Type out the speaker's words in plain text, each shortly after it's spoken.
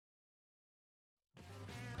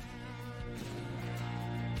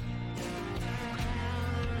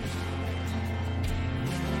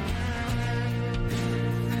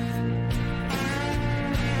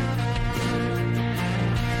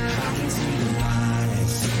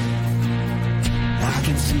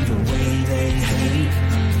see the way they hate.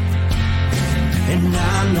 And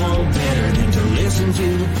I know better than to listen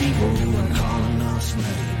to the people who are calling us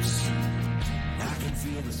names. I can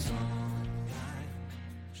feel the sun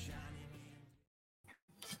shining.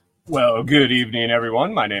 Well, good evening,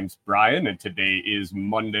 everyone. My name's Brian, and today is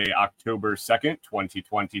Monday, October 2nd,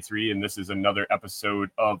 2023, and this is another episode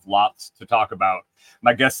of Lots to Talk About.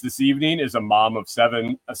 My guest this evening is a mom of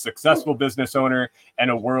 7, a successful business owner,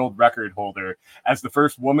 and a world record holder. As the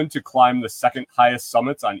first woman to climb the second highest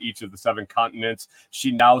summits on each of the 7 continents,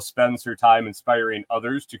 she now spends her time inspiring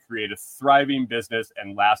others to create a thriving business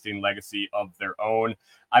and lasting legacy of their own.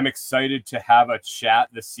 I'm excited to have a chat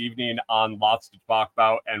this evening on Lots to Talk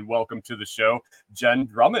About, and welcome to the show, Jenn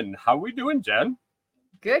Drummond. How are we doing, Jenn?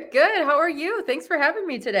 Good. How are you? Thanks for having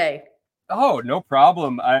me today. Oh, no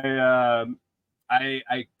problem.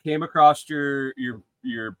 I came across your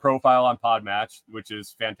profile on Podmatch, which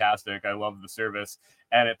is fantastic. I love the service,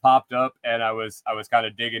 and it popped up, and I was kind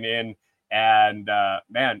of digging in, and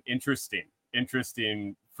man,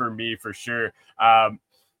 interesting for me for sure.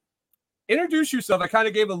 Introduce yourself. I kind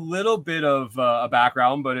of gave a little bit of a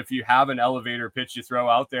background, but if you have an elevator pitch you throw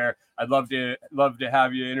out there, I'd love to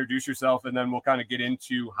have you introduce yourself, and then we'll kind of get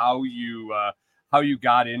into how you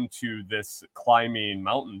got into this climbing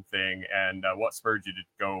mountain thing and what spurred you to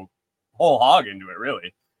go whole hog into it,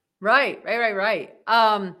 really. Right.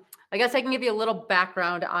 I guess I can give you a little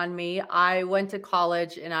background on me. I went to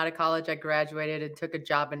college, and out of college, I graduated and took a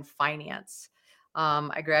job in finance.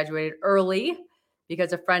 I graduated early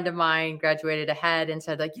because a friend of mine graduated ahead and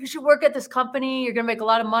said, like, you should work at this company. You're going to make a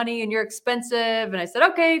lot of money and you're expensive. And I said,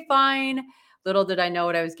 okay, fine. Little did I know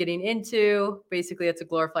what I was getting into. Basically, it's a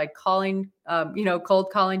glorified cold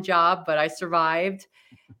calling job, but I survived.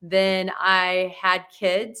 Then I had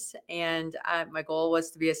kids, and my goal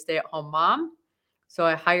was to be a stay-at-home mom. So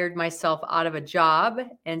I hired myself out of a job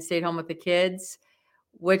and stayed home with the kids,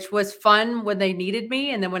 which was fun when they needed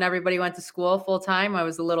me. And then when everybody went to school full time, I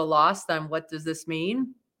was a little lost on what does this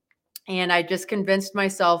mean? And I just convinced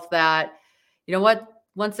myself that, you know what?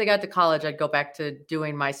 Once I got to college, I'd go back to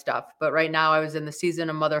doing my stuff. But right now I was in the season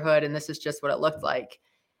of motherhood, and this is just what it looked like.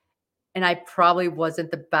 And I probably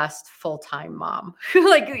wasn't the best full-time mom.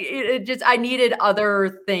 I needed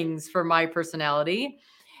other things for my personality.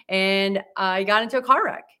 And I got into a car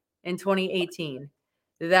wreck in 2018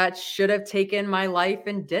 that should have taken my life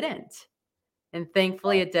and didn't. And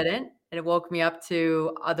thankfully it didn't. And it woke me up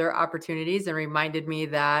to other opportunities and reminded me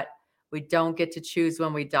that we don't get to choose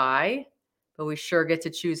when we die, but we sure get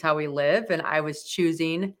to choose how we live. And I was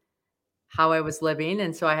choosing how I was living.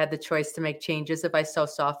 And so I had the choice to make changes if I so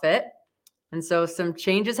saw fit. And so some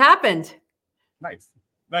changes happened. Nice.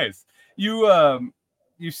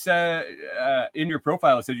 You said in your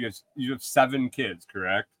profile, it said you have 7 kids,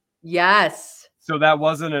 correct? Yes. So that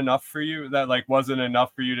wasn't enough for you? That wasn't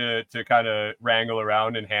enough for you to kind of wrangle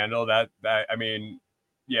around and handle that? I mean,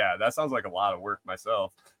 yeah, that sounds like a lot of work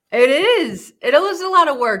myself. It is a lot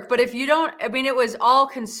of work, but if you don't, it was all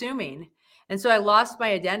consuming. And so I lost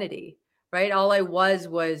my identity, right? All I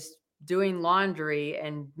was doing laundry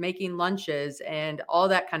and making lunches and all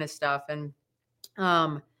that kind of stuff. And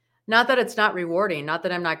not that it's not rewarding, not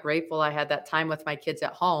that I'm not grateful I had that time with my kids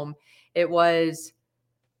at home.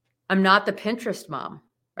 I'm not the Pinterest mom,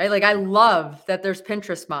 right? Like, I love that there's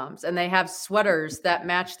Pinterest moms, and they have sweaters that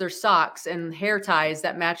match their socks and hair ties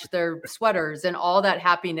that match their sweaters, and all that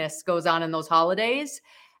happiness goes on in those holidays.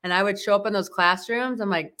 And I would show up in those classrooms. I'm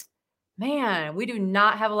like, man, we do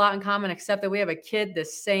not have a lot in common except that we have a kid the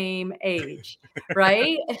same age,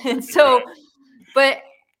 right? And so, but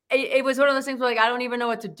it was one of those things where, like, I don't even know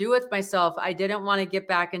what to do with myself. I didn't want to get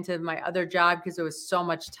back into my other job because it was so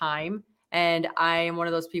much time. And I am one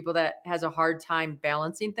of those people that has a hard time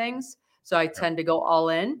balancing things. So I tend to go all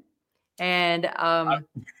in. And I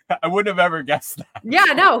wouldn't have ever guessed that. Yeah,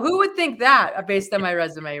 no, who would think that based on my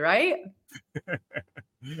resume, right?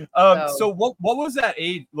 So what was that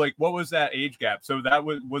age? Like, what was that age gap? So that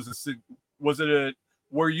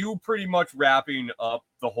were you pretty much wrapping up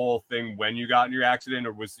the whole thing when you got in your accident,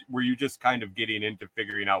 or were you just kind of getting into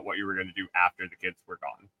figuring out what you were going to do after the kids were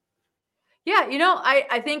gone? Yeah,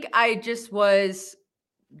 I think I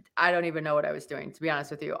don't even know what I was doing, to be honest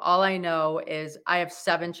with you. All I know is I have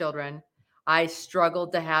 7 children. I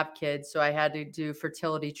struggled to have kids, so I had to do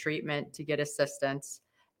fertility treatment to get assistance.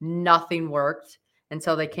 Nothing worked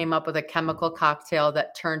until they came up with a chemical cocktail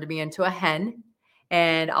that turned me into a hen.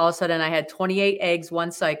 And all of a sudden I had 28 eggs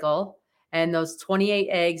one cycle, and those 28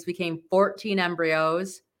 eggs became 14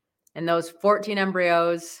 embryos. And those 14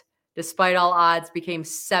 embryos, despite all odds, became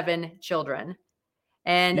 7 children.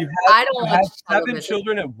 And I don't have 7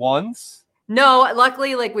 children at once. No,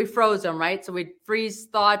 luckily, like we froze them, right? So we'd freeze,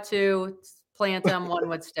 thaw two, plant them, one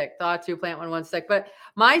would stick. Thaw two, plant one would stick. But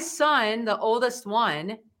my son, the oldest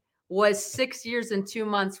one, was 6 years and 2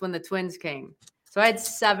 months when the twins came. So I had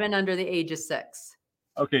 7 under the age of 6.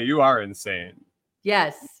 Okay, you are insane.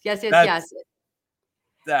 Yes.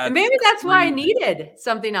 And maybe that's why I needed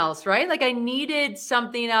something else, right? Like I needed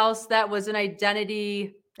something else that was an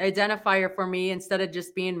identifier for me instead of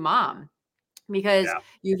just being mom. Because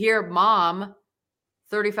you hear mom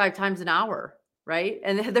 35 times an hour, right?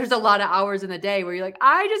 And there's a lot of hours in the day where you're like,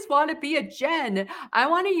 I just want to be a Jenn. I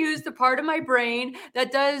want to use the part of my brain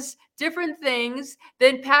that does different things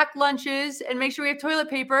than pack lunches and make sure we have toilet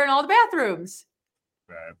paper in all the bathrooms.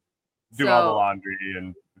 Right. Do all the laundry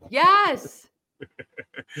and yes.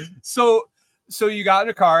 So you got in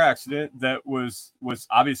a car accident that was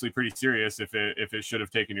obviously pretty serious if it should have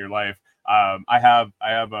taken your life. I have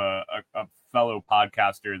a fellow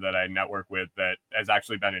podcaster that I network with that has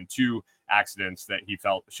actually been in 2 accidents that he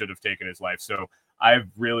felt should have taken his life. So I've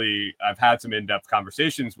had some in-depth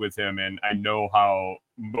conversations with him, and I know how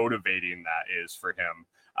motivating that is for him.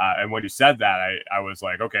 And when you said that, I was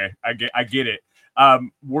like, okay, I get it.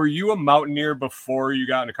 Were you a mountaineer before you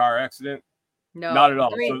got in a car accident? No, not at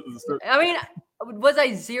all. I mean, was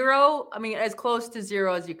I zero? I mean, as close to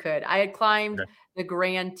zero as you could. I had climbed the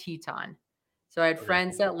Grand Teton. So I had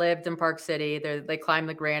friends that lived in Park City. They climbed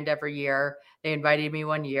the Grand every year. They invited me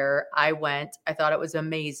one year. I went. I thought it was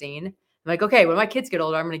amazing. I'm like, okay, when my kids get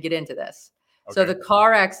older, I'm going to get into this. Okay. So the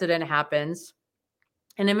car accident happens.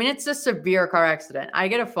 And I mean, it's a severe car accident. I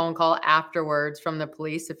get a phone call afterwards from the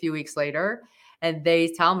police a few weeks later. And they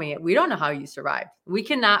tell me, we don't know how you survived. We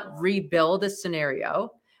cannot rebuild a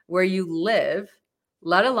scenario where you live,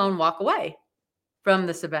 let alone walk away from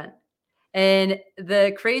this event. And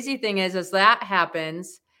the crazy thing is that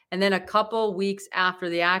happens. And then a couple weeks after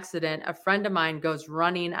the accident, a friend of mine goes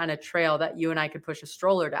running on a trail that you and I could push a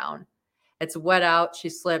stroller down. It's wet out. She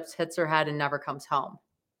slips, hits her head, and never comes home.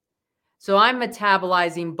 So I'm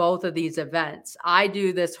metabolizing both of these events. I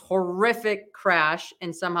do this horrific crash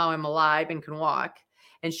and somehow I'm alive and can walk.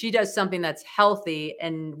 And she does something that's healthy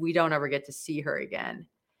and we don't ever get to see her again.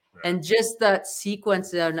 Right. And just that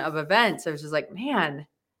sequence of events, I was just like, man,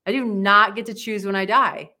 I do not get to choose when I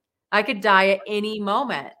die. I could die at any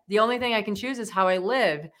moment. The only thing I can choose is how I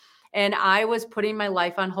live. And I was putting my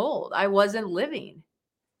life on hold. I wasn't living.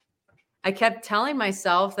 I kept telling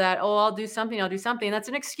myself that, oh, I'll do something. That's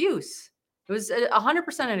an excuse. It was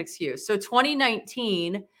 100% an excuse. So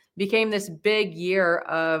 2019 became this big year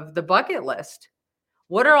of the bucket list.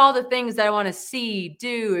 What are all the things that I want to see,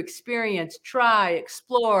 do, experience, try,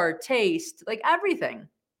 explore, taste, like everything?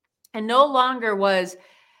 And no longer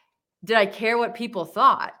did I care what people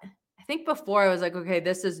thought? I think before I was like, okay,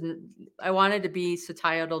 I wanted to be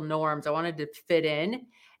societal norms. I wanted to fit in.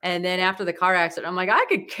 And then after the car accident, I'm like, I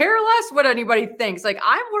could care less what anybody thinks. Like,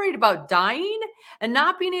 I'm worried about dying and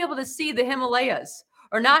not being able to see the Himalayas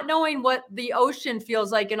or not knowing what the ocean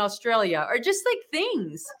feels like in Australia or just like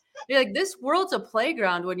things. You're like, this world's a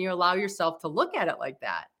playground when you allow yourself to look at it like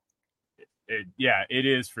that. It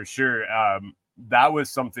is for sure. That was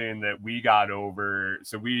something that we got over.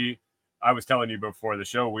 So I was telling you before the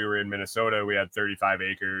show, we were in Minnesota. We had 35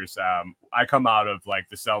 acres. I come out of like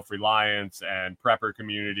the self-reliance and prepper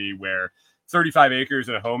community where 35 acres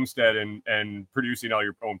in a homestead and producing all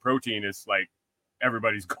your own protein is like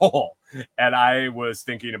everybody's goal. And I was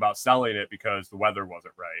thinking about selling it because the weather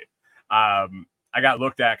wasn't right. I got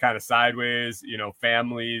looked at kind of sideways.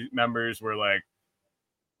 Family members were like,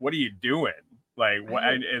 what are you doing? Like, what?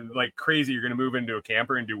 And like crazy, you're going to move into a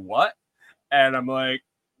camper and do what? And I'm like,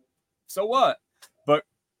 so what? But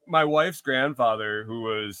my wife's grandfather, who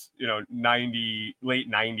was,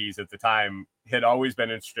 late 90s at the time, had always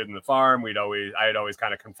been interested in the farm. I had always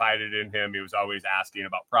kind of confided in him. He was always asking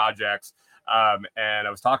about projects. And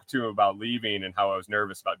I was talking to him about leaving and how I was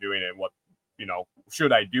nervous about doing it and what,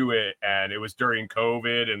 should I do it? And it was during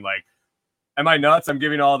COVID and like, am I nuts? I'm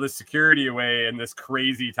giving all this security away in this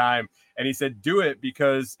crazy time. And he said, do it,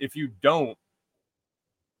 because if you don't,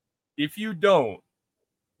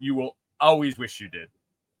 you will always wish you did.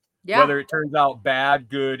 Yeah. Whether it turns out bad,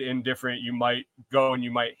 good, indifferent, you might go and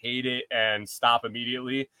you might hate it and stop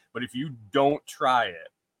immediately. But if you don't try it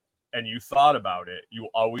and you thought about it, you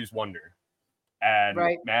always wonder. And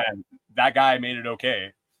man, that guy made it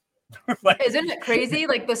okay. Like, isn't it crazy?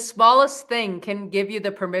 Like the smallest thing can give you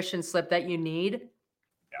the permission slip that you need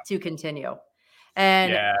to continue.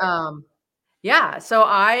 And so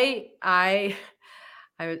I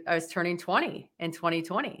was turning 20 in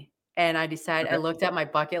 2020. And I decided, I looked at my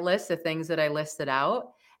bucket list, the things that I listed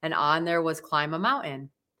out, and on there was climb a mountain.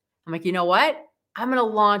 I'm like, you know what? I'm going to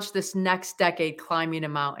launch this next decade climbing a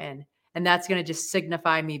mountain. And that's going to just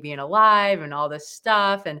signify me being alive and all this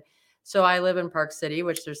stuff. And so I live in Park City,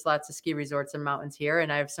 which there's lots of ski resorts and mountains here.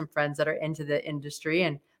 And I have some friends that are into the industry.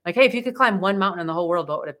 And like, hey, if you could climb one mountain in the whole world,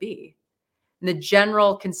 what would it be? And the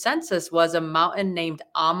general consensus was a mountain named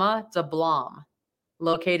Ama Dablam,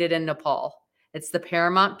 located in Nepal. It's the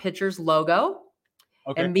Paramount Pictures logo.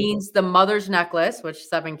 Okay. It means the mother's necklace, which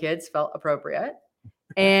 7 kids felt appropriate.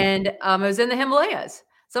 And it was in the Himalayas.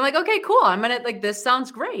 So I'm like, okay, cool. I'm going to like, this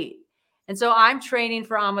sounds great. And so I'm training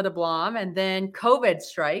for Ama Dablam, and then COVID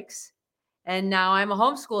strikes. And now I'm a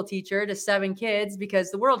homeschool teacher to 7 kids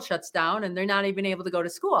because the world shuts down and they're not even able to go to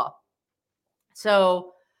school.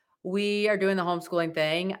 So we are doing the homeschooling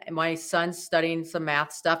thing. My son's studying some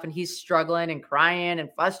math stuff and he's struggling and crying and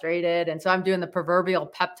frustrated. And so I'm doing the proverbial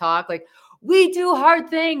pep talk, like, we do hard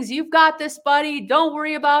things. You've got this, buddy. Don't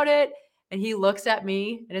worry about it. And he looks at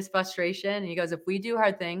me in his frustration and he goes, if we do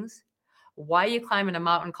hard things, why are you climbing a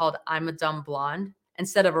mountain called I'm a Dumb Blonde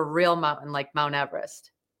instead of a real mountain like Mount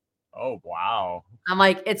Everest? Oh, wow. I'm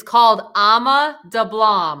like, it's called Ama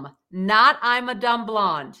Dablam, not I'm a Dumb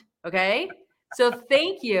Blonde. Okay. So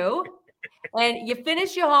thank you. And you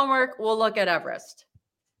finish your homework, we'll look at Everest.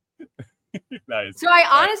 Nice. So I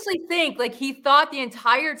honestly think like he thought the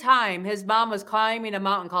entire time his mom was climbing a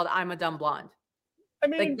mountain called I'm a Dumb Blonde. I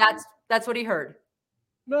mean, like that's what he heard.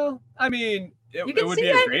 No, I mean, it would be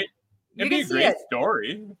a great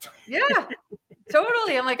story. Yeah,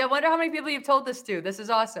 totally. I'm like, I wonder how many people you've told this to. This is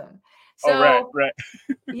awesome. So right.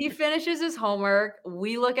 He finishes his homework.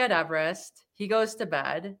 We look at Everest. He goes to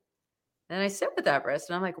bed. And I sit with Everest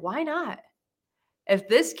and I'm like, why not? If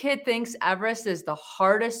this kid thinks Everest is the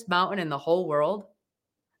hardest mountain in the whole world,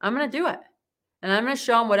 I'm going to do it. And I'm going to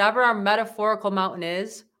show him whatever our metaphorical mountain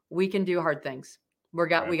is, we can do hard things. We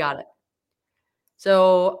got it.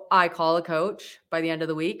 So I call a coach. By the end of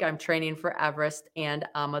the week, I'm training for Everest and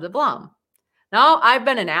Ama Dablam. Now, I've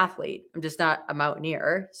been an athlete. I'm just not a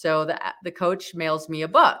mountaineer. So the coach mails me a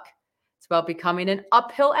book. It's about becoming an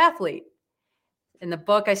uphill athlete. In the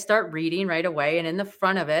book, I start reading right away. And in the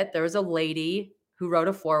front of it, there was a lady who wrote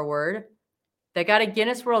a foreword that got a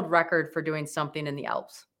Guinness World Record for doing something in the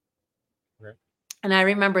Alps. Right. And I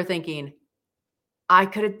remember thinking, I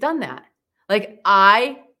could have done that. Like,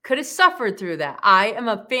 I could have suffered through that. I am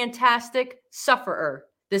a fantastic sufferer.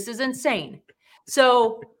 This is insane.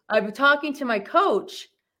 So I'm talking to my coach.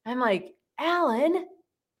 I'm like, Alan,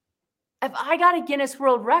 if I got a Guinness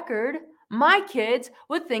World Record, my kids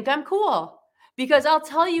would think I'm cool. Because I'll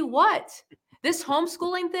tell you what, this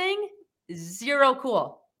homeschooling thing is zero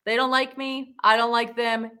cool. They don't like me. I don't like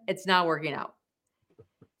them. It's not working out.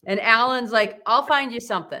 And Alan's like, I'll find you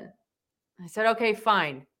something. I said, okay,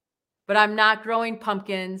 fine. But I'm not growing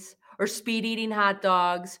pumpkins or speed eating hot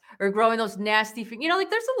dogs or growing those nasty things. Like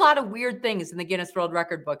there's a lot of weird things in the Guinness World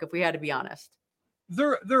Record book, if we had to be honest.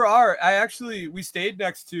 There are. We stayed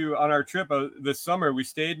next to, on our trip this summer, we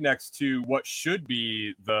stayed next to what should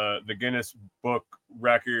be the Guinness Book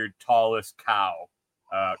record tallest cow,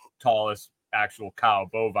 tallest actual cow,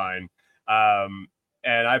 bovine. And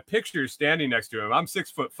I picture standing next to him. I'm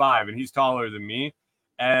 6'5" and he's taller than me.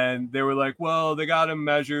 And they were like, well, they got him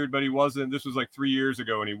measured, but he wasn't, this was like 3 years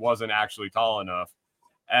ago and he wasn't actually tall enough.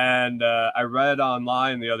 And I read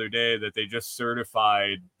online the other day that they just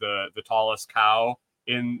certified the tallest cow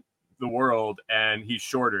in the world, and he's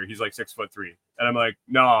shorter. He's like 6'3". And I'm like,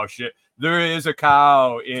 no shit. There is a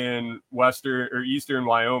cow in western or eastern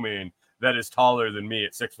Wyoming that is taller than me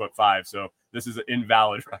at 6'5". So this is an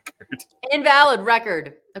invalid record. Invalid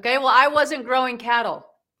record. Okay. Well, I wasn't growing cattle.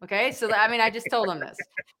 Okay. So I just told him this.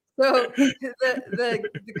 So the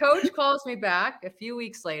coach calls me back a few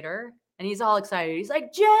weeks later. And he's all excited. He's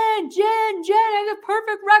like, Jen, I have a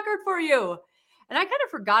perfect record for you. And I kind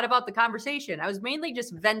of forgot about the conversation. I was mainly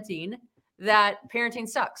just venting that parenting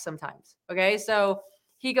sucks sometimes. Okay. So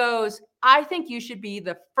he goes, I think you should be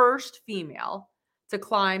the first female to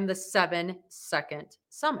climb the 7-second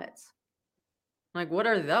summits. I'm like, what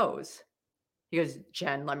are those? He goes,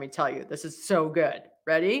 Jen, let me tell you, this is so good.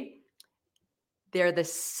 Ready? They're the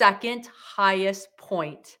second highest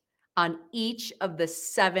point on each of the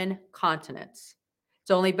 7 continents. It's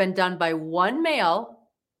only been done by one male.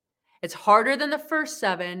 It's harder than the first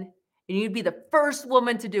 7, and you'd be the first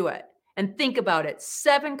woman to do it. And think about it.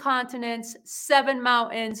 7 continents, 7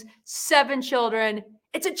 mountains, 7 children.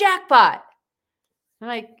 It's a jackpot. I'm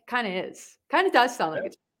like, kind of is. Kind of does sound like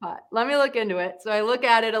a jackpot. Let me look into it. So I look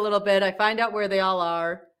at it a little bit. I find out where they all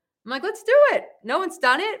are. I'm like, let's do it. No one's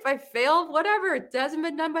done it. If I fail, whatever. It hasn't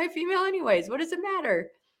been done by a female anyways. What does it matter?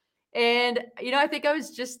 And, I think I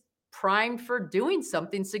was just primed for doing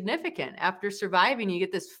something significant. After surviving, you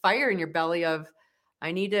get this fire in your belly of,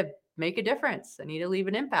 I need to make a difference. I need to leave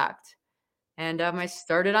an impact. And I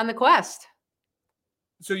started on the quest.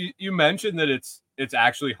 So you mentioned that it's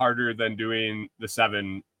actually harder than doing the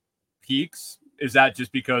 7 peaks. Is that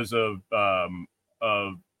just because of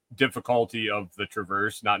difficulty of the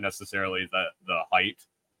traverse, not necessarily the height?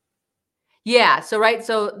 Yeah.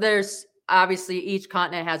 So there's obviously each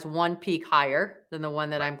continent has one peak higher than the one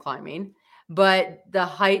that I'm climbing, but the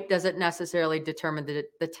height doesn't necessarily determine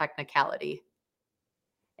the technicality.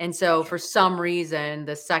 And so for some reason,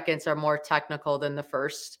 the seconds are more technical than the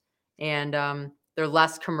first, and they're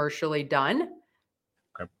less commercially done.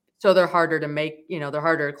 Okay. So they're harder to make, they're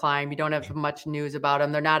harder to climb. You don't have much news about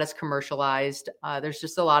them. They're not as commercialized. There's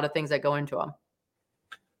just a lot of things that go into them.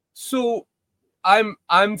 So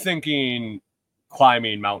I'm thinking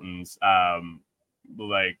climbing mountains,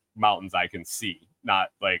 like mountains I can see, not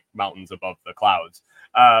like mountains above the clouds.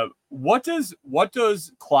 What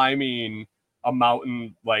does climbing a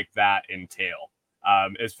mountain like that entail?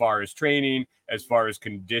 As far as training, as far as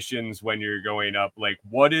conditions when you're going up, like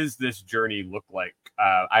what does this journey look like?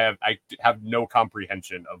 I have no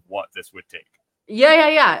comprehension of what this would take.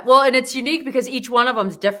 Yeah. Well, and it's unique because each one of them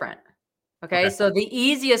is different. Okay. So the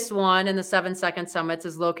easiest one in the 7-second summits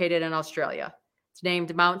is located in Australia. It's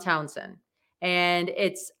named Mount Townsend. And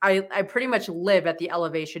I pretty much live at the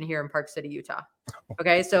elevation here in Park City, Utah.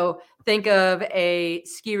 Okay. So think of a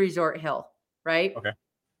ski resort hill, right? Okay.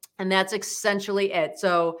 And that's essentially it.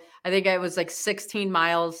 So I think it was like 16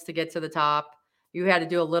 miles to get to the top. You had to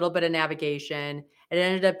do a little bit of navigation. It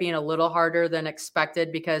ended up being a little harder than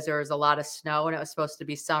expected because there was a lot of snow and it was supposed to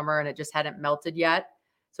be summer and it just hadn't melted yet.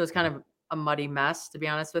 So it's kind of a muddy mess, to be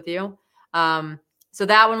honest with you. So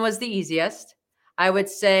that one was the easiest. I would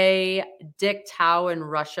say Dik Tau in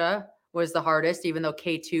Russia was the hardest, even though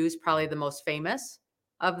K2 is probably the most famous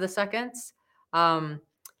of the seconds.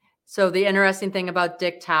 So the interesting thing about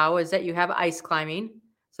Dik Tau is that you have ice climbing.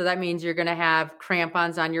 So that means you're going to have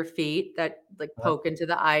crampons on your feet that like poke into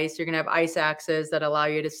the ice. You're going to have ice axes that allow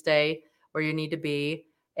you to stay where you need to be.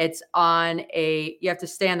 It's you have to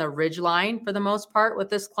stay on the ridge line for the most part with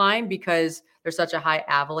this climb because there's such a high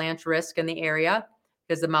avalanche risk in the area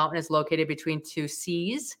because the mountain is located between 2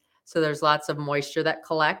 seas. So there's lots of moisture that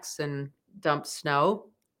collects and dumps snow.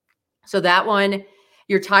 So that one,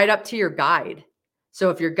 you're tied up to your guide. So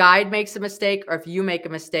if your guide makes a mistake or if you make a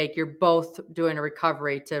mistake, you're both doing a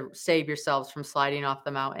recovery to save yourselves from sliding off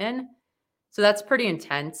the mountain. So that's pretty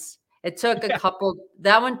intense. It took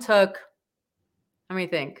that one took, let me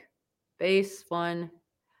think, base one.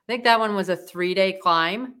 I think that one was a 3-day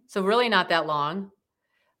climb. So really not that long.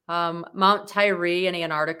 Mount Tyree in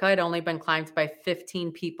Antarctica had only been climbed by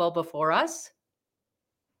 15 people before us.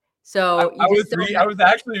 So I was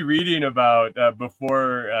actually reading about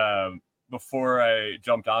before I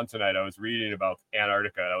jumped on tonight, I was reading about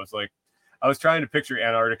Antarctica. I was trying to picture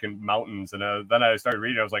Antarctic mountains, and then I started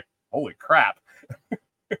reading. I was like, "Holy crap!"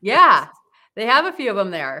 Yeah, they have a few of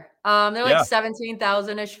them there. They're like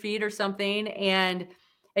 17,000-ish feet or something. And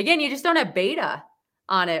again, you just don't have beta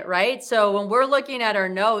on it, right? So when we're looking at our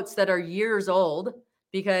notes that are years old,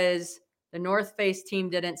 because the North Face team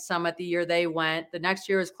didn't summit the year they went, the next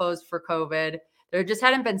year was closed for COVID. There just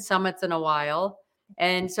hadn't been summits in a while.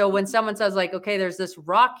 And so when someone says like, okay, there's this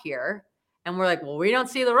rock here, and we're like, well, we don't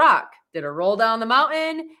see the rock. Did it roll down the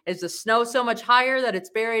mountain? Is the snow so much higher that it's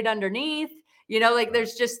buried underneath? Like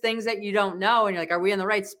there's just things that you don't know. And you're like, are we in the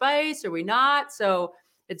right space? Are we not? So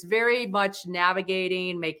it's very much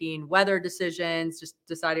navigating, making weather decisions, just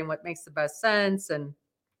deciding what makes the best sense. And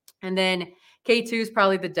then K2 is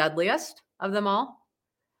probably the deadliest of them all.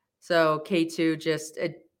 So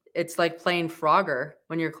K2 it's like playing Frogger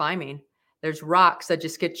when you're climbing. There's rocks that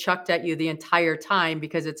just get chucked at you the entire time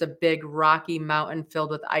because it's a big rocky mountain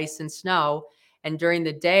filled with ice and snow. And during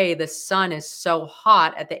the day, the sun is so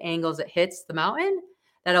hot at the angles it hits the mountain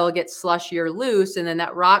that it'll get slushy or loose. And then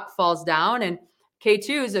that rock falls down. And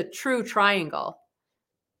K2 is a true triangle.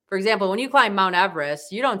 For example, when you climb Mount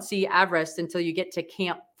Everest, you don't see Everest until you get to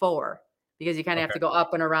Camp 4 because you kind of have to go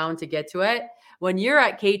up and around to get to it. When you're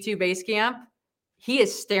at K2 base camp, he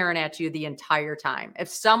is staring at you the entire time. If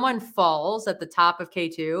someone falls at the top of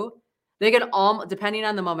K2, they could depending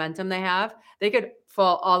on the momentum they have, they could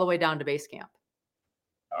fall all the way down to base camp.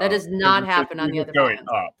 That does not happen on the other mountains.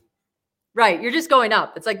 Up. Right. You're just going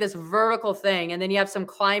up. It's like this vertical thing. And then you have some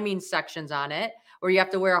climbing sections on it where you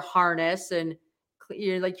have to wear a harness and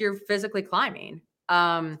you're physically climbing.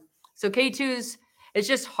 So K2's, it's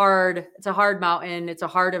just hard. It's a hard mountain. It's a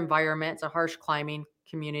hard environment. It's a harsh climbing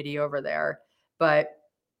community over there. But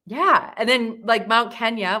Yeah. And then like Mount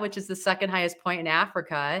Kenya, which is the second highest point in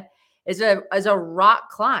Africa, is a rock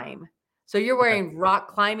climb. So you're Okay. wearing rock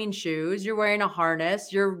climbing shoes, you're wearing a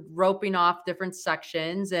harness, you're roping off different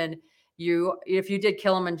sections. And if you did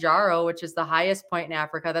Kilimanjaro, which is the highest point in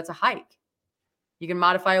Africa, that's a hike. You can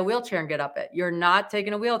modify a wheelchair and get up it. You're not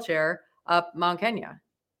taking a wheelchair up Mount Kenya.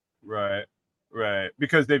 Right. Right.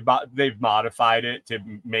 Because they've modified it to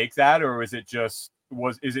make that, or is it just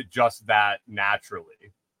that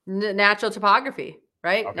naturally? Natural topography,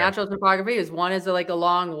 right? Okay. Natural topography is like a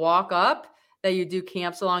long walk up that you do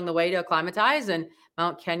camps along the way to acclimatize, and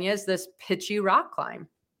Mount Kenya is this pitchy rock climb.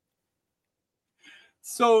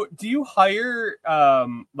 So do you hire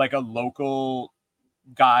like a local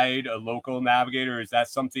guide, a local navigator? Is that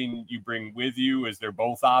something you bring with you? Is there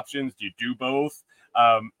both options? Do you do both?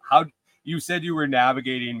 How you said you were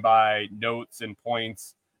navigating by notes and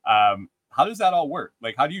points. How does that all work?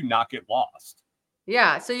 Like, how do you not get lost?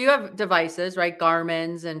 Yeah, so you have devices, right?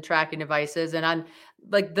 Garmin's and tracking devices, and on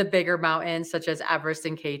like the bigger mountains such as Everest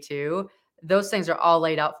and K2, those things are all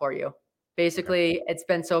laid out for you. Okay. Basically, it's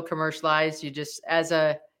been so commercialized. You just, as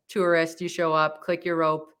a tourist, you show up, click your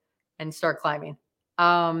rope, and start climbing.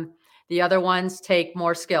 The other ones take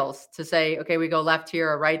more skills to say, okay, we go left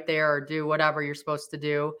here or right there, or do whatever you're supposed to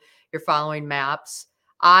do. You're following maps.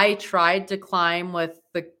 I tried to climb with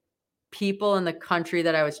the people in the country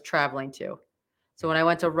that I was traveling to. So when I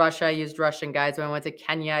went to Russia, I used Russian guides. When I went to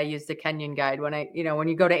Kenya, I used a Kenyan guide. When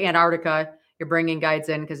you go to Antarctica, you're bringing guides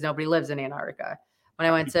in because nobody lives in Antarctica. When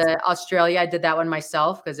I went to Australia, I did that one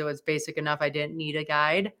myself because it was basic enough. I didn't need a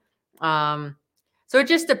guide. So it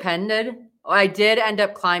just depended. I did end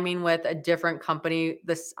up climbing with a different company.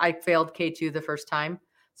 I failed K2 the first time.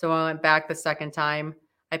 So when I went back the second time,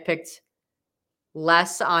 I picked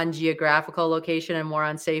less on geographical location and more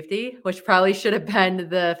on safety, which probably should have been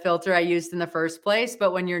the filter I used in the first place.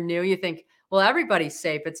 But when you're new, you think, well, everybody's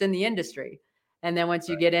safe. It's in the industry. And then once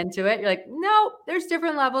you get into it, you're like, no, there's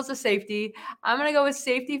different levels of safety. I'm going to go with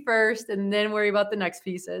safety first and then worry about the next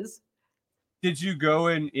pieces. Did you go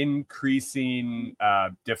in increasing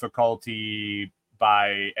difficulty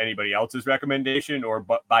by anybody else's recommendation or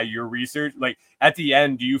by your research? Like at the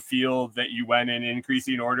end, do you feel that you went in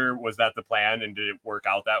increasing order? Was that the plan, and did it work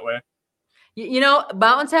out that way?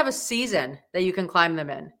 Mountains have a season that you can climb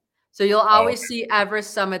them in. So you'll always see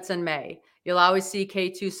Everest summits in May. You'll always see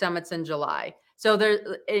K2 summits in July. So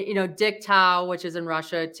Dik Tau, which is in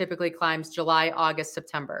Russia, typically climbs July, August,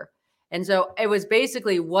 September. And so it was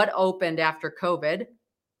basically what opened after COVID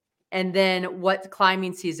and then what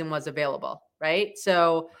climbing season was available, right?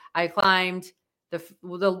 So I climbed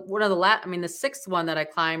the sixth one that I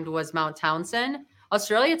climbed was Mount Townsend.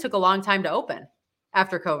 Australia took a long time to open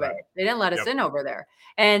after COVID. Right. They didn't let us in over there.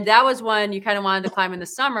 And that was when you kind of wanted to climb in the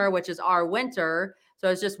summer, which is our winter. So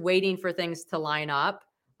I was just waiting for things to line up.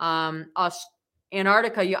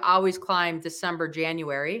 Antarctica, you always climb December,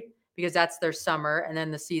 January, because that's their summer. And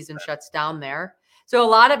then the season shuts down there. So a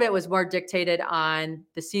lot of it was more dictated on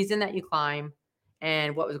the season that you climb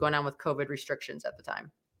and what was going on with COVID restrictions at the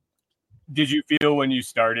time. Did you feel when you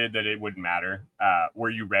started that it wouldn't matter? Were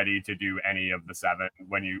you ready to do any of the 7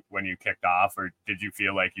 when you kicked off, or did you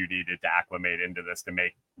feel like you needed to acclimate into this to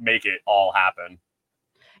make it all happen?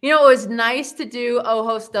 It was nice to do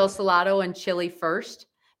Ojos del Salado in Chile first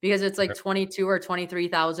because it's like 22 or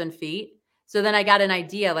 23,000 feet. So then I got an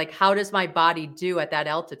idea, like, how does my body do at that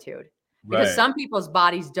altitude? Because some people's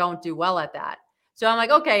bodies don't do well at that. So I'm like,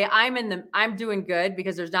 okay, I'm doing good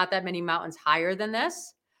because there's not that many mountains higher than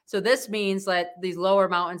this. So this means that these lower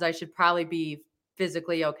mountains, I should probably be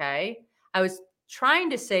physically okay. I was trying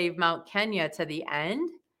to save Mount Kenya to the end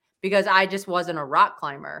because I just wasn't a rock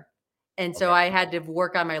climber. And so I had to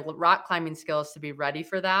work on my rock climbing skills to be ready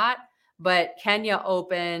for that. But Kenya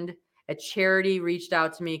opened, a charity reached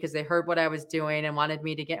out to me because they heard what I was doing and wanted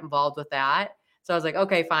me to get involved with that. So I was like,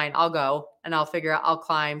 okay, fine, I'll go and I'll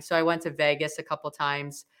climb. So I went to Vegas a couple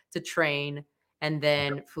times to train and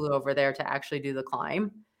then flew over there to actually do the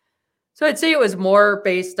climb. So I'd say it was more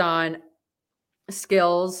based on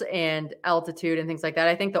skills and altitude and things like that.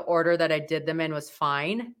 I think the order that I did them in was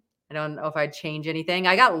fine. I don't know if I'd change anything.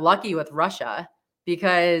 I got lucky with Russia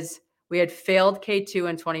because we had failed K2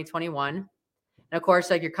 in 2021. And of course,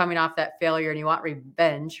 like, you're coming off that failure and you want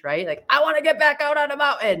revenge, right? Like, I want to get back out on a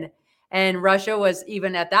mountain. And Russia was,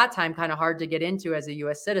 even at that time, kind of hard to get into as a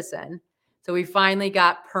US citizen. So we finally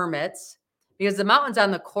got permits because the mountain's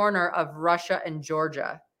on the corner of Russia and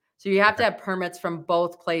Georgia. So you have to have permits from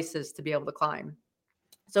both places to be able to climb.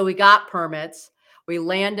 So we got permits. We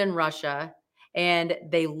land in Russia and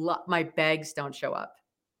my bags don't show up.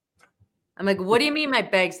 I'm like, what do you mean my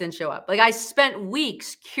bags didn't show up? Like, I spent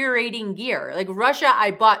weeks curating gear. Like Russia,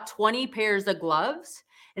 I bought 20 pairs of gloves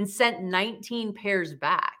and sent 19 pairs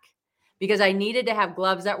back because I needed to have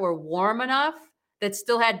gloves that were warm enough that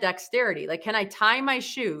still had dexterity. Like, can I tie my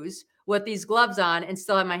shoes with these gloves on and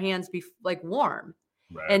still have my hands be like warm?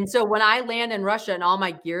 Right. And so when I land in Russia and all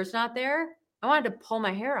my gear's not there, I wanted to pull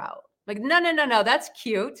my hair out. Like, no, that's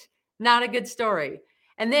cute. Not a good story.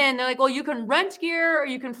 And then they're like, well, you can rent gear or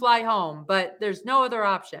you can fly home, but there's no other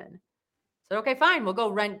option. So, okay, fine, we'll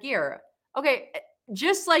go rent gear. Okay,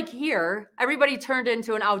 just like here, everybody turned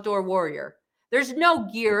into an outdoor warrior. There's no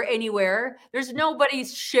gear anywhere. There's nobody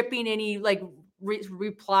shipping any, like,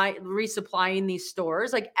 resupplying these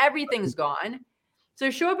stores. Like, everything's gone. So I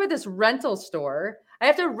show up at this rental store. I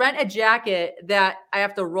have to rent a jacket that I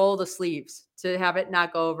have to roll the sleeves to have it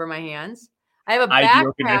not go over my hands. I have a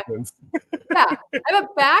Ideal backpack. conditions. Yeah, I have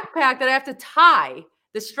a backpack that I have to tie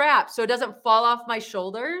the strap so it doesn't fall off my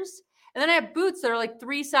shoulders. And then I have boots that are like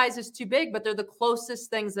 3 sizes too big, but they're the closest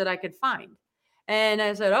things that I could find. And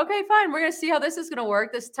I said, okay, fine. We're going to see how this is going to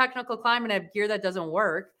work. This technical climb, and I have gear that doesn't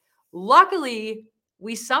work. Luckily,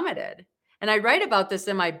 we summited. And I write about this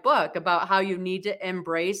in my book about how you need to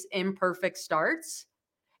embrace imperfect starts.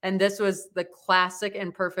 And this was the classic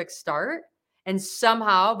imperfect start. And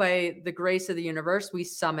somehow, by the grace of the universe, we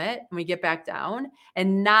summit and we get back down.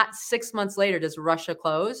 And not 6 months later does Russia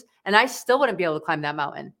close. And I still wouldn't be able to climb that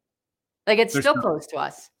mountain. Like, it's still close to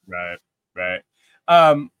us. Right.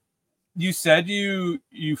 You said you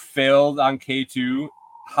failed on K2.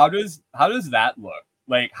 How does that look?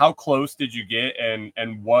 Like, how close did you get,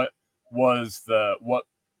 and what was the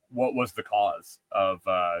cause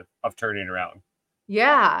of turning around?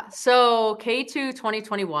 Yeah. So K2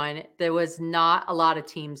 2021, there was not a lot of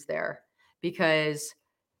teams there because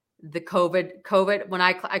the COVID, when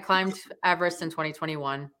I climbed Everest in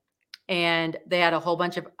 2021, and they had a whole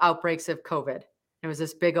bunch of outbreaks of COVID. It was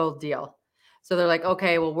this big old deal. So they're like,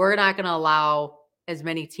 okay, well, we're not going to allow as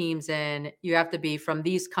many teams in. You have to be from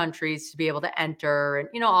these countries to be able to enter,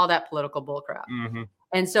 and all that political bullcrap. Mm-hmm.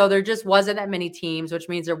 And so there just wasn't that many teams, which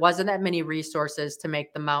means there wasn't that many resources to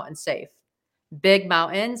make the mountain safe. Big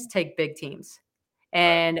mountains take big teams.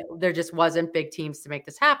 And there just wasn't big teams to make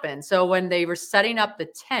this happen. So when they were setting up the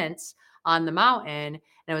tents on the mountain, and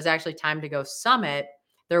it was actually time to go summit,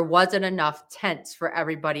 there wasn't enough tents for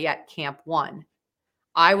everybody at Camp 1.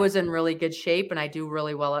 I was in really good shape and I do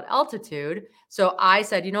really well at altitude. So I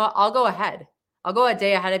said, you know what? I'll go ahead. I'll go a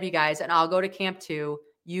day ahead of you guys and I'll go to Camp 2.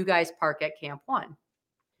 You guys park at Camp 1.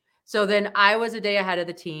 So then I was a day ahead of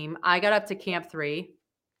the team. I got up to Camp 3.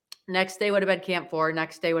 Next day would have been Camp 4.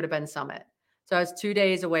 Next day would have been summit. So I was 2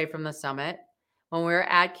 days away from the summit. When we were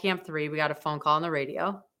at Camp 3, we got a phone call on the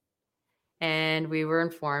radio. And we were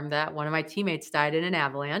informed that one of my teammates died in an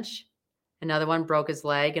avalanche. Another one broke his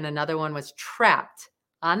leg, and another one was trapped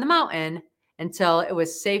on the mountain until it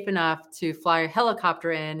was safe enough to fly a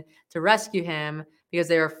helicopter in to rescue him, because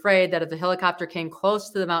they were afraid that if the helicopter came close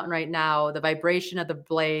to the mountain right now, the vibration of the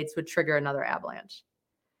blades would trigger another avalanche.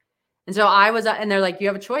 And so I was, and they're like, you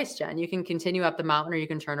have a choice, Jen. You can continue up the mountain or you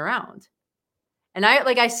can turn around. And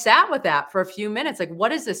I sat with that for a few minutes. Like, what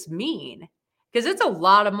does this mean? Because it's a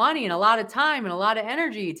lot of money and a lot of time and a lot of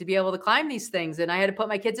energy to be able to climb these things. And I had to put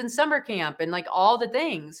my kids in summer camp and like all the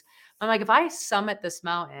things. I'm like, if I summit this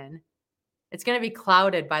mountain, it's going to be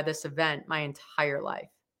clouded by this event my entire life.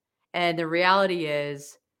 And the reality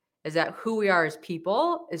is that who we are as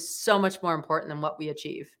people is so much more important than what we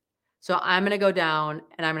achieve. So I'm going to go down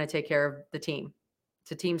and I'm going to take care of the team.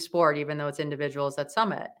 It's a team sport, even though it's individuals that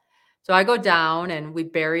summit. So I go down and we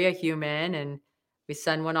bury a human and we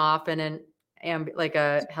send one off in like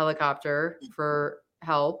a helicopter for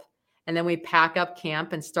help. And then we pack up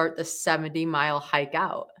camp and start the 70-mile hike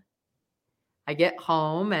out. I get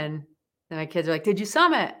home and my kids are like, did you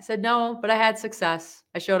summit? I said, no, but I had success.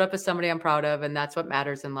 I showed up as somebody I'm proud of, and that's what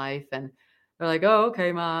matters in life. And they're like, oh,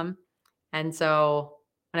 okay, Mom. And so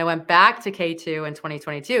when I went back to K2 in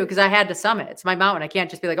 2022, because I had to summit, it's my mountain. I can't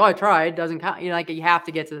just be like, oh, I tried. Doesn't count. Like you have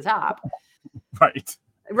to get to the top.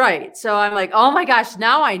 Right. So I'm like, oh my gosh,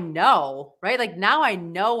 now I know, right? Like now I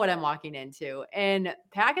know what I'm walking into. And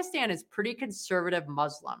Pakistan is pretty conservative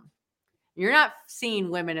Muslim. You're not seeing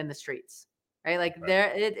women in the streets, right? Like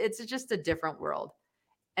it's just a different world.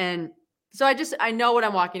 And so I know what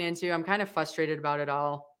I'm walking into. I'm kind of frustrated about it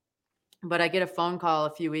all, but I get a phone call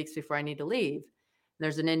a few weeks before I need to leave.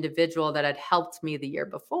 There's an individual that had helped me the year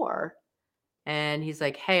before. And he's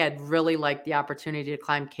like, hey, I'd really like the opportunity to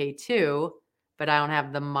climb K2, but I don't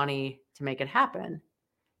have the money to make it happen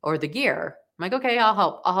or the gear. I'm like, okay,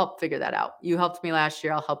 I'll help figure that out. You helped me last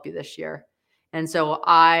year. I'll help you this year. And so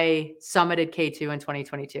I summited K2 in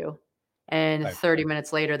 2022. And 30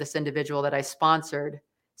 minutes later, this individual that I sponsored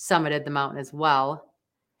summited the mountain as well.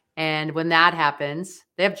 And when that happens,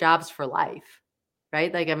 they have jobs for life,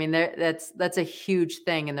 right? Like, I mean, that's a huge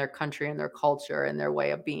thing in their country and their culture and their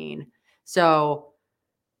way of being. So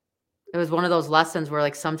it was one of those lessons where,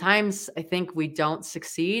 like, sometimes I think we don't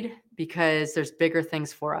succeed because there's bigger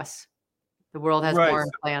things for us. The world has more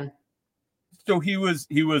in plan. So he was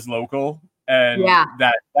local, and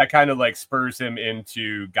that kind of like spurs him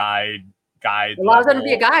into guide. Allows them to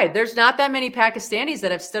be a guide. There's not that many Pakistanis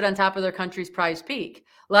that have stood on top of their country's prize peak,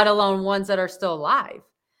 let alone ones that are still alive.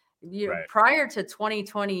 Prior to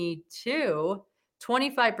 2022,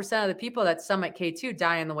 25% of the people that summit K2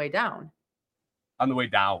 die on the way down. On the way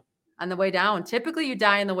down. On the way down. Typically, you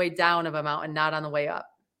die on the way down of a mountain, not on the way up.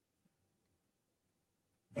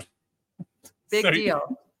 Big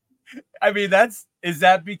deal. I mean, is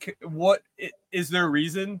there a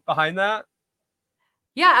reason behind that?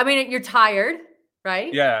 Yeah, I mean, you're tired,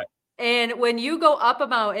 right? Yeah. And when you go up a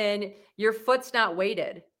mountain, your foot's not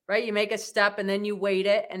weighted, right? You make a step and then you weight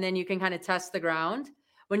it, and then you can kind of test the ground.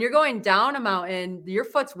 When you're going down a mountain, your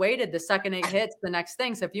foot's weighted the second it hits the next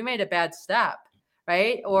thing. So if you made a bad step,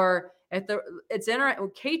 right? Or it's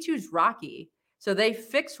K2's rocky. So they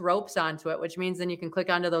fix ropes onto it, which means then you can click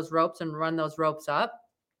onto those ropes and run those ropes up.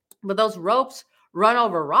 But those ropes run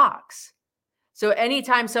over rocks. So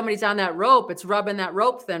anytime somebody's on that rope, it's rubbing that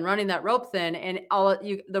rope thin, running that rope thin, and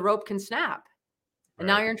the rope can snap. And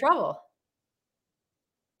now you're in trouble.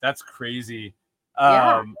 That's crazy.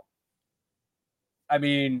 Yeah. I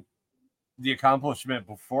mean, the accomplishment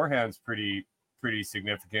beforehand is pretty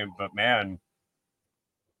significant, but man,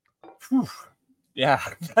 yeah,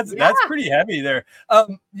 that's pretty heavy there.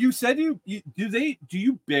 You said do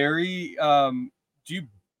you bury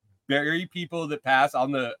people that pass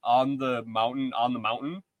on the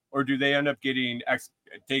mountain, or do they end up getting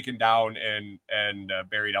taken down and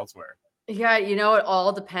buried elsewhere? Yeah, it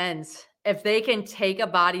all depends. If they can take a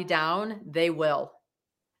body down, they will.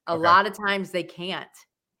 A lot of times they can't.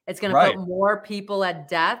 It's going to put more people at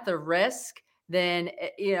death or risk than,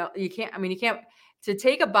 you can't. I mean, you can't. To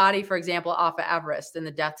take a body, for example, off of Everest in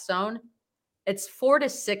the death zone, it's 4 to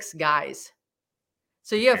 6 guys.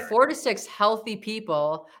 So you have 4 to 6 healthy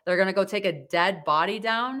people that are going to go take a dead body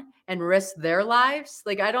down and risk their lives.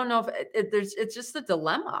 Like, I don't know if it's just a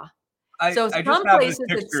dilemma. I just have this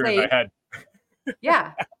picture in my head.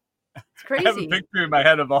 Yeah. It's crazy. I have a picture in my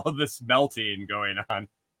head of all this melting going on.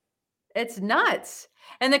 It's nuts.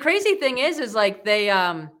 And the crazy thing is like they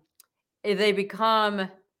become,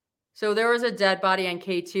 so there was a dead body on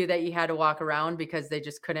K2 that you had to walk around because they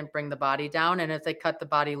just couldn't bring the body down. And if they cut the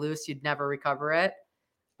body loose, you'd never recover it.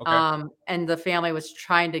 Okay. And the family was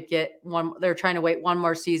trying to they're trying to wait one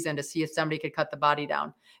more season to see if somebody could cut the body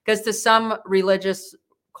down. Because to some religious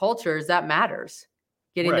cultures, that matters,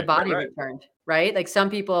 getting the body returned, right? Like some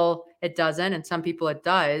people it doesn't, and some people it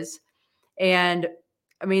does. And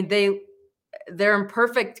I mean, they're in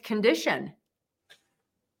perfect condition.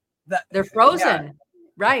 They're frozen. Yeah.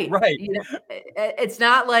 Right. It's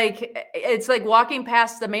not like, it's like walking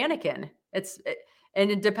past the mannequin.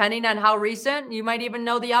 And depending on how recent, you might even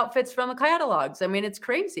know the outfits from the catalogs. I mean, it's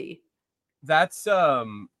crazy. That's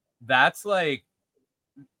like,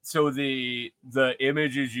 so the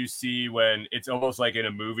images you see when it's almost like in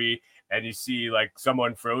a movie and you see like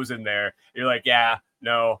someone frozen there, you're like, yeah,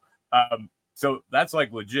 no. So that's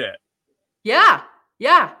like legit. Yeah,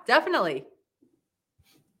 definitely.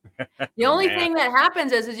 The only thing that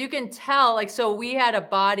happens is you can tell, like, so we had a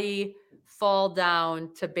body fall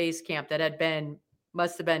down to base camp that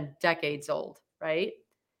must have been decades old, right?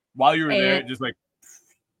 While you were there, just like.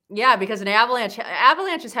 Yeah, because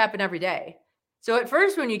avalanches happen every day. So at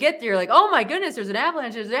first when you get there, you're like, oh my goodness, there's an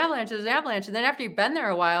avalanche. And then after you've been there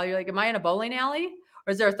a while, you're like, am I in a bowling alley?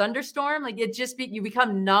 Or is there a thunderstorm? Like you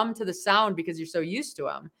become numb to the sound because you're so used to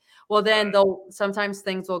them. Well, then sometimes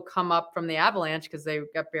things will come up from the avalanche because they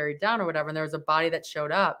got buried down or whatever. And there was a body that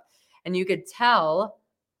showed up, and you could tell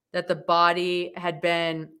that the body had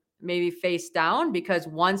been maybe face down because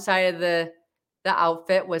one side of the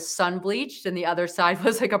outfit was sun bleached and the other side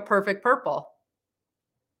was like a perfect purple.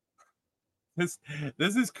 This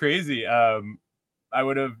is crazy. I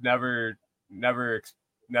would have never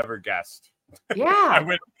guessed. Yeah.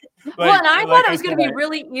 And I thought it was going to be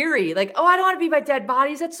really eerie. Like, oh, I don't want to be by dead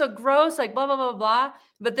bodies. That's so gross. Like, blah, blah, blah, blah.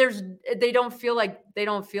 But they don't feel like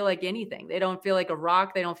anything. They don't feel like a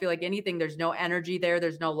rock. They don't feel like anything. There's no energy there.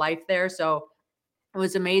 There's no life there. So it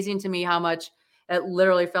was amazing to me how much it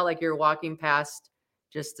literally felt like you're walking past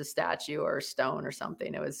just a statue or a stone or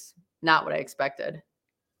something. It was not what I expected.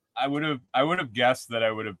 I would have guessed that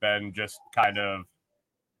I would have been just kind of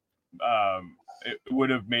it would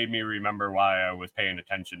have made me remember why I was paying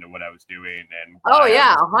attention to what I was doing and Oh why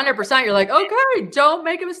yeah, 100%. You're like, okay, don't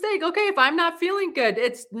make a mistake. Okay, if I'm not feeling good,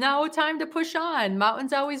 it's no time to push on.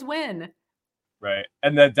 Mountains always win. right.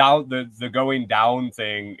 And the going down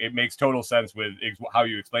thing, it makes total sense with how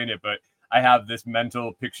you explain it. But I have this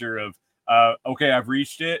mental picture of, okay, I've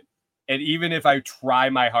reached it. And even if I try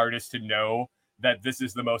my hardest to know that this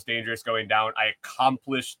is the most dangerous going down, I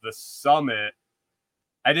accomplished the summit.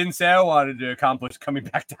 I didn't say I wanted to accomplish coming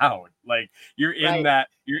back down. Like you're in that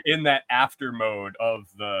after mode of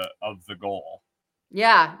the goal.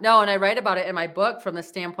 Yeah, no, and I write about it in my book from the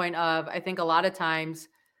standpoint of, I think a lot of times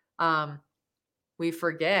we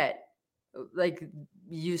forget, like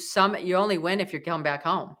you only win if you come back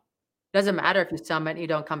home. Doesn't matter if you summit and you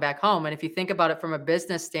don't come back home. And if you think about it from a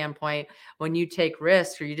business standpoint, when you take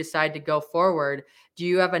risks or you decide to go forward, do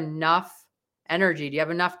you have enough energy? Do you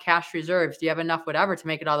have enough cash reserves? Do you have enough whatever to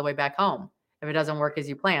make it all the way back home if it doesn't work as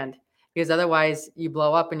you planned? Because otherwise you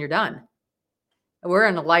blow up and you're done. We're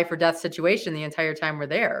in a life or death situation the entire time we're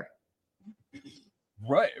there.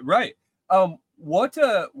 Right. What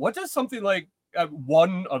does something like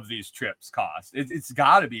one of these trips cost? It's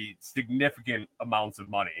got to be significant amounts of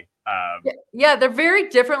money. Yeah, they're very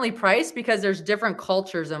differently priced because there's different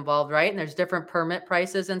cultures involved, right? And there's different permit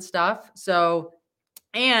prices and stuff. So,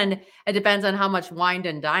 and it depends on how much wined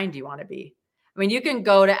and dined you want to be. I mean, you can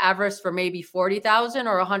go to Everest for maybe 40,000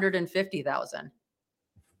 or 150,000.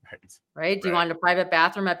 Right? Do you want a private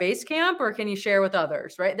bathroom at base camp or can you share with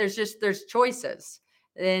others? Right? There's choices.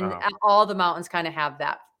 And all the mountains kind of have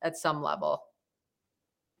that at some level.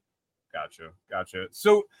 Gotcha.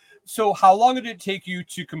 So how long did it take you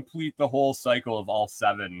to complete the whole cycle of all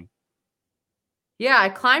 7? Yeah, I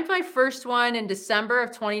climbed my first one in December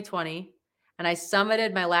of 2020 and I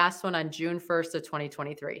summited my last one on June 1st of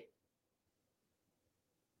 2023.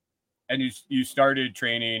 And you started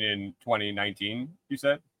training in 2019, you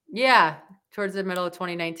said? Yeah, towards the middle of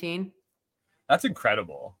 2019. That's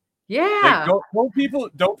incredible. Yeah. Like,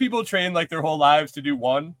 don't people train like their whole lives to do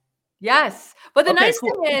one? Yes. But the nice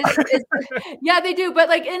thing is yeah, they do. But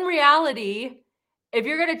like in reality, if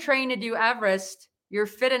you're going to train to do Everest, you're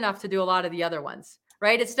fit enough to do a lot of the other ones,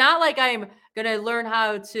 right? It's not like I'm going to learn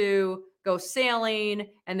how to go sailing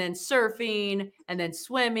and then surfing and then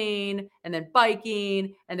swimming and then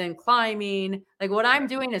biking and then climbing. Like what I'm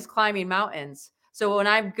doing is climbing mountains. So when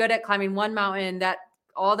I'm good at climbing one mountain, that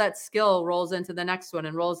all that skill rolls into the next one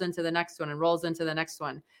and rolls into the next one and rolls into the next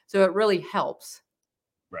one. So it really helps.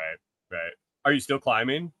 Right. Are you still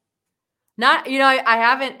climbing? Not, I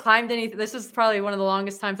haven't climbed anything. This is probably one of the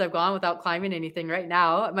longest times I've gone without climbing anything right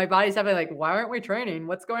now. My body's having like, why aren't we training?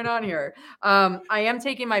 What's going on here? I am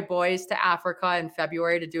taking my boys to Africa in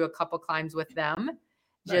February to do a couple climbs with them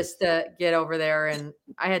just to get over there. And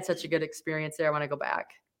I had such a good experience there. I want to go back.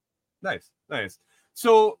 Nice.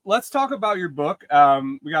 So let's talk about your book.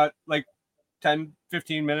 We got like 10,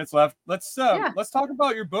 15 minutes left. Let's talk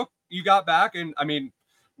about your book you got back. And I mean,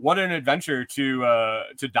 what an adventure to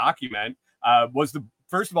document. Was the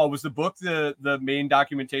book the main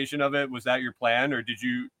documentation of it? Was that your plan, or do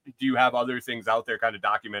you have other things out there kind of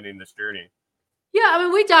documenting this journey? Yeah, I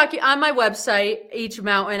mean, on my website, each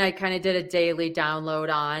mountain I kind of did a daily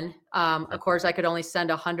download on. Of course, I could only send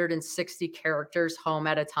 160 characters home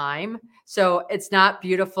at a time. So it's not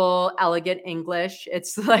beautiful, elegant English.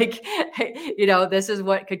 It's like, this is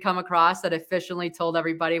what could come across that efficiently told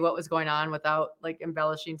everybody what was going on without like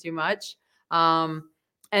embellishing too much. And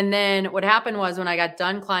then what happened was when I got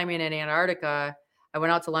done climbing in Antarctica, I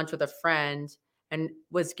went out to lunch with a friend and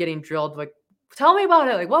was getting drilled like, tell me about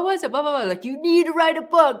it. Like, what was it? Blah, blah, blah. Like, you need to write a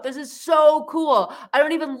book. This is so cool. I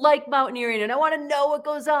don't even like mountaineering and I want to know what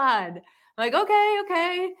goes on. I'm like,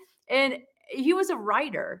 okay. And he was a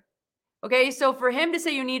writer. Okay. So for him to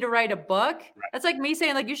say you need to write a book, that's like me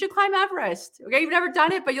saying like, you should climb Everest. Okay. You've never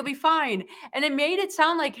done it, but you'll be fine. And it made it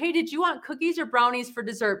sound like, hey, did you want cookies or brownies for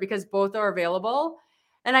dessert? Because both are available.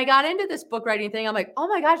 And I got into this book writing thing. I'm like, oh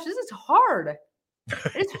my gosh, this is hard.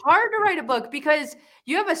 It's hard to write a book because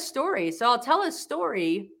you have a story. So I'll tell a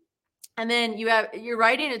story and then you're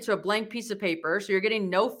writing it to a blank piece of paper. So you're getting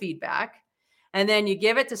no feedback. And then you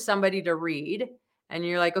give it to somebody to read and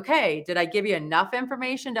you're like, okay, did I give you enough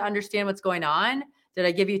information to understand what's going on? Did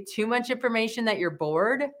I give you too much information that you're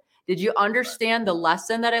bored? Did you understand the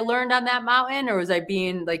lesson that I learned on that mountain? Or was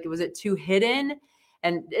it too hidden?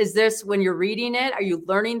 And is this, when you're reading it, are you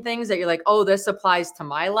learning things that you're like, oh, this applies to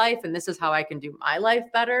my life and this is how I can do my life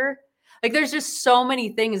better? Like there's just so many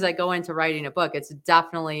things that go into writing a book. It's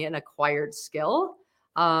definitely an acquired skill.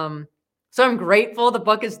 So I'm grateful the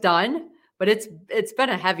book is done, but it's been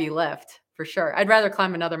a heavy lift for sure. I'd rather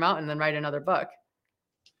climb another mountain than write another book.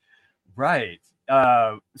 Right.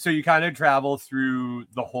 So you kind of travel through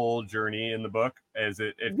the whole journey in the book as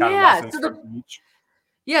it kind of Yeah. lessons from each.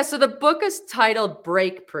 Yeah. So the book is titled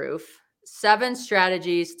Break Proof: 7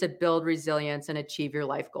 Strategies to Build Resilience and Achieve Your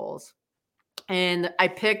Life Goals. And I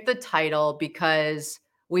picked the title because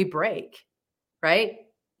we break, right?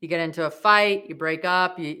 You get into a fight, you break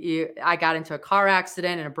up. I got into a car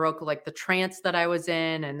accident and it broke like the trance that I was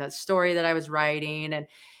in and the story that I was writing. And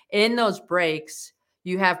in those breaks,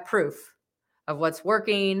 you have proof of what's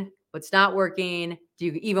working, what's not working. Do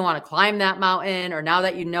you even want to climb that mountain? Or now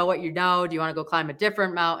that you know what you know, do you want to go climb a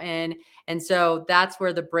different mountain? And so that's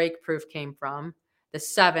where the break proof came from. The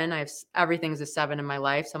 7, everything's a 7 in my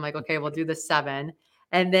life. So I'm like, okay, we'll do the 7.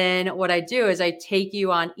 And then what I do is I take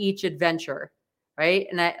you on each adventure, right?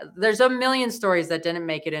 And there's a million stories that didn't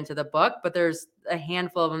make it into the book, but there's a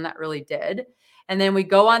handful of them that really did. And then we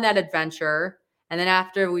go on that adventure. And then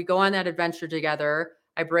after we go on that adventure together,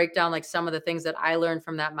 I break down like some of the things that I learned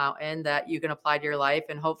from that mountain that you can apply to your life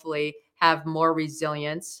and hopefully have more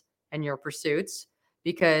resilience in your pursuits,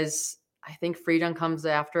 because I think freedom comes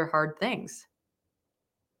after hard things.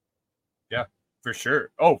 Yeah, for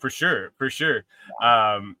sure. Oh, for sure.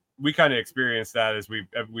 We kind of experience that as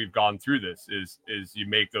we've gone through this is you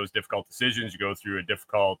make those difficult decisions, you go through a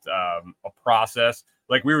difficult a process.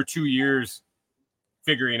 Like we were 2 years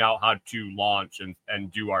figuring out how to launch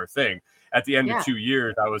and do our thing. At the end of 2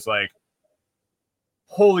 years, I was like,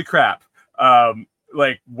 holy crap.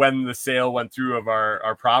 Like when the sale went through of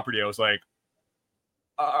our property, I was like,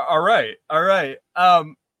 all right.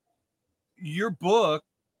 Your book,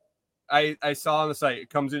 I saw on the site, it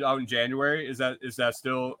comes out in January. Is that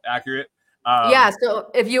still accurate? Yeah.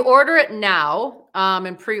 So if you order it now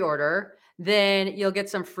and pre-order, then you'll get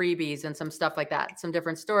some freebies and some stuff like that. Some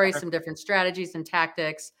different stories, some different strategies and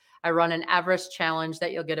tactics. I run an Everest challenge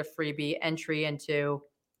that you'll get a freebie entry into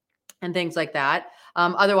and things like that.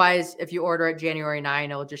 Otherwise, if you order it January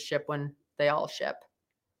 9, it'll just ship when they all ship.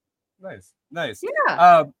 Nice.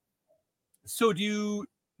 Yeah. So do you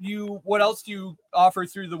what else do you offer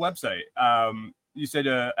through the website? You said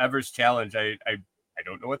Everest challenge. I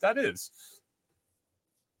don't know what that is.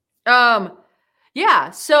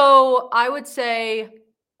 Yeah. So I would say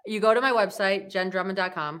you go to my website,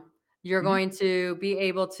 jendrummond.com. You're going to be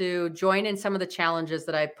able to join in some of the challenges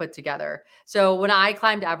that I put together. So when I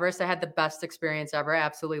climbed Everest, I had the best experience ever. I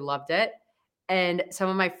absolutely loved it. And some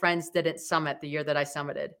of my friends didn't summit the year that I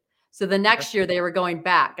summited. So the next year they were going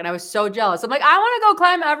back and I was so jealous. I'm like, I want to go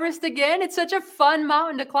climb Everest again. It's such a fun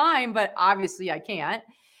mountain to climb, but obviously I can't.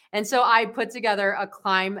 And so I put together a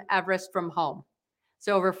climb Everest from home.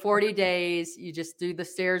 So over 40 days, you just do the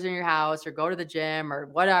stairs in your house or go to the gym or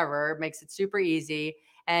whatever. It makes it super easy.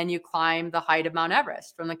 And you climb the height of Mount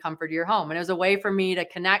Everest from the comfort of your home. And it was a way for me to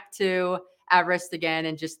connect to Everest again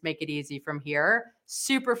and just make it easy from here.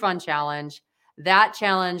 Super fun challenge. That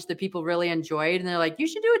challenge the people really enjoyed. And they're like, you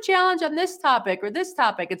should do a challenge on this topic or this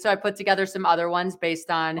topic. And so I put together some other ones based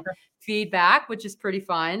on feedback, which is pretty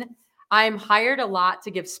fun. I'm hired a lot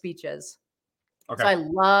to give speeches. So I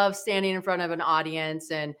love standing in front of an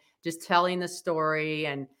audience and just telling the story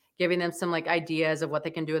and giving them some like ideas of what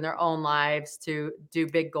they can do in their own lives to do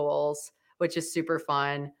big goals, which is super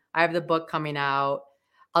fun. I have the book coming out.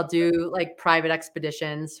 I'll do like private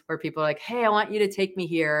expeditions where people are like, hey, I want you to take me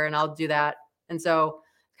here. And I'll do that. And so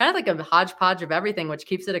kind of like a hodgepodge of everything, which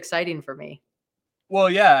keeps it exciting for me. Well,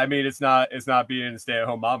 yeah, I mean, it's not being a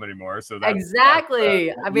stay-at-home mom anymore. So that's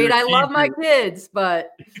exactly. I mean, I love my kids,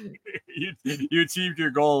 but you achieved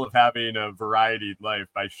your goal of having a varied life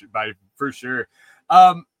by for sure.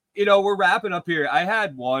 We're wrapping up here. I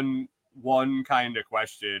had one kind of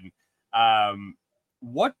question.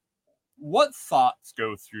 What thoughts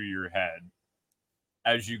go through your head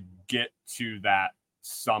as you get to that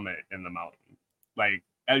summit in the mountain? Like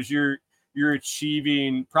as you're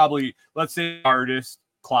achieving probably, let's say, hardest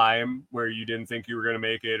climb where you didn't think you were going to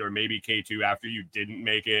make it, or maybe K2 after you didn't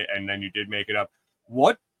make it and then you did make it up.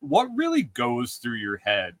 What really goes through your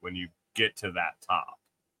head when you get to that top?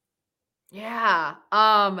 Yeah.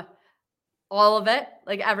 All of it,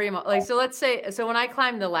 like so let's say, so when I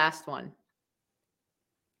climbed the last one,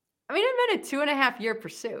 I mean, it's been a 2.5-year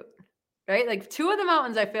pursuit, right? Like 2 of the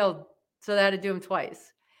mountains I failed, so I had to do them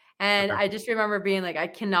twice. And I just remember being like, I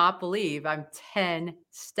cannot believe I'm 10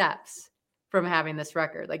 steps from having this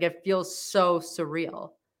record. Like it feels so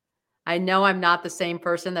surreal. I know I'm not the same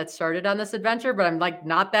person that started on this adventure, but I'm like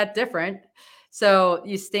not that different. So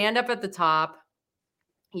you stand up at the top,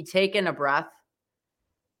 you take in a breath,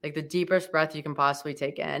 like the deepest breath you can possibly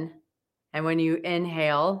take in. And when you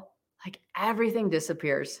inhale, like everything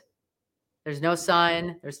disappears. There's no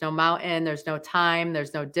sun, there's no mountain, there's no time,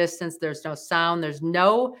 there's no distance, there's no sound, there's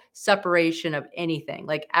no separation of anything.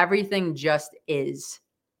 Like everything just is.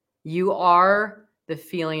 You are the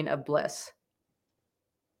feeling of bliss.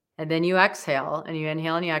 And then you exhale and you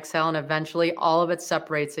inhale and you exhale, and eventually all of it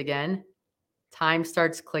separates again. Time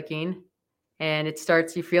starts clicking and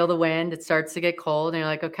you feel the wind, it starts to get cold, and you're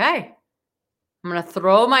like, okay, I'm going to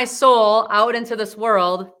throw my soul out into this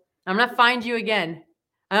world. I'm going to find you again.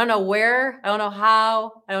 I don't know where, I don't know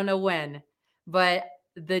how, I don't know when, but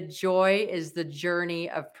the joy is the journey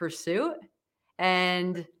of pursuit.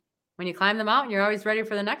 And when you climb the mountain, you're always ready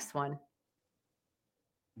for the next one.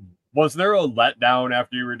 Was there a letdown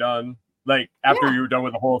after you were done? Like after you were done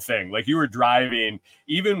with the whole thing, like you were driving,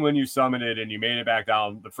 even when you summited and you made it back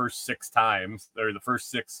down the first 6 times, or the first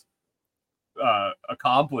 6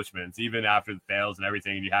 accomplishments, even after the fails and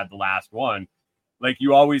everything, and you had the last one, like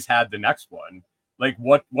you always had the next one. Like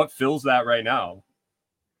what fills that right now?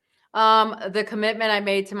 The commitment I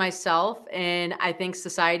made to myself, and I think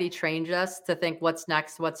society trained us to think what's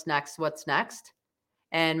next, what's next, what's next.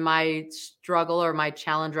 And my struggle or my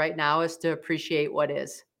challenge right now is to appreciate what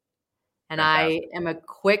is. And Fantastic. I am a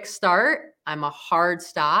quick start. I'm a hard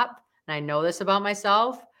stop. And I know this about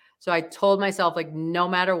myself. So I told myself, like, no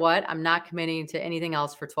matter what, I'm not committing to anything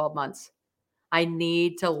else for 12 months. I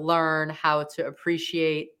need to learn how to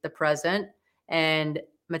appreciate the present and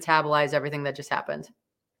metabolize everything that just happened.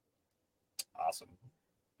 Awesome.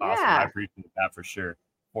 Yeah. I appreciate that for sure.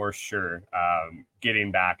 For sure.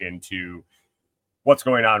 Getting back into what's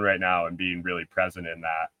going on right now and being really present in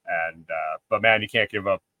that. And but man, you can't give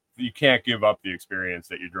up the experience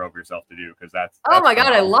that you drove yourself to do, because that's oh my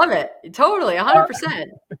God, I love it. Totally,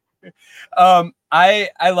 100%.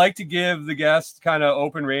 I like to give the guests kind of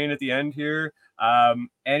open rein at the end here.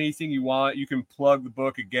 Anything you want, you can plug the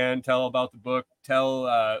book again, tell about the book,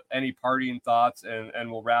 tell any parting thoughts,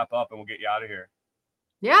 and we'll wrap up and we'll get you out of here.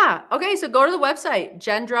 Yeah. Okay. So go to the website,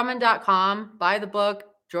 jendrummond.com, buy the book,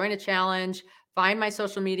 join a challenge, find my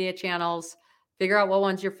social media channels, figure out what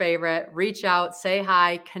one's your favorite, reach out, say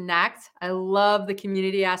hi, connect. I love the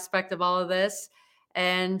community aspect of all of this.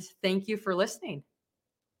 And thank you for listening.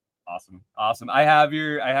 Awesome. I have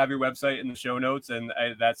your website in the show notes, and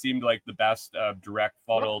that seemed like the best direct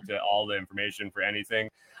funnel to all the information for anything.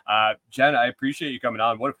 Jenn, I appreciate you coming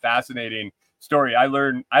on. What a fascinating story. I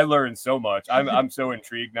learned so much. I'm so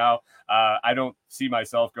intrigued now. I don't see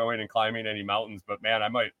myself going and climbing any mountains, but man, I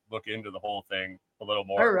might look into the whole thing a little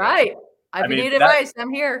more. All right. If you need advice,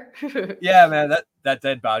 I'm here. Yeah, man, that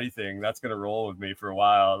dead body thing, that's gonna roll with me for a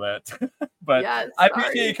while. But yes, I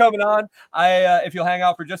appreciate you coming on. If you'll hang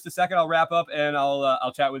out for just a second, I'll wrap up and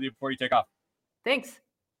I'll chat with you before you take off. Thanks.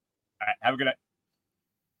 All right, have a good night.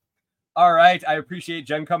 All right, I appreciate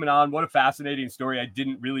Jenn coming on. What a fascinating story. I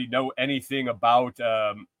didn't really know anything about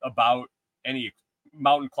any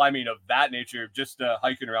mountain climbing of that nature, just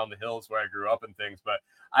hiking around the hills where I grew up and things. But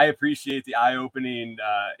I appreciate the eye-opening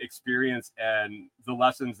experience, and the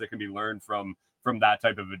lessons that can be learned from that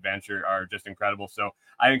type of adventure are just incredible. So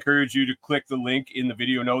I encourage you to click the link in the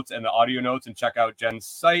video notes and the audio notes and check out Jenn's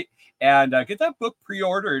site and get that book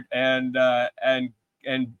pre-ordered and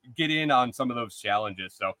get in on some of those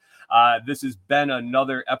challenges. So this has been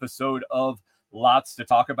another episode of Lots to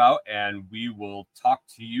Talk About, and we will talk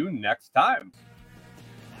to you next time.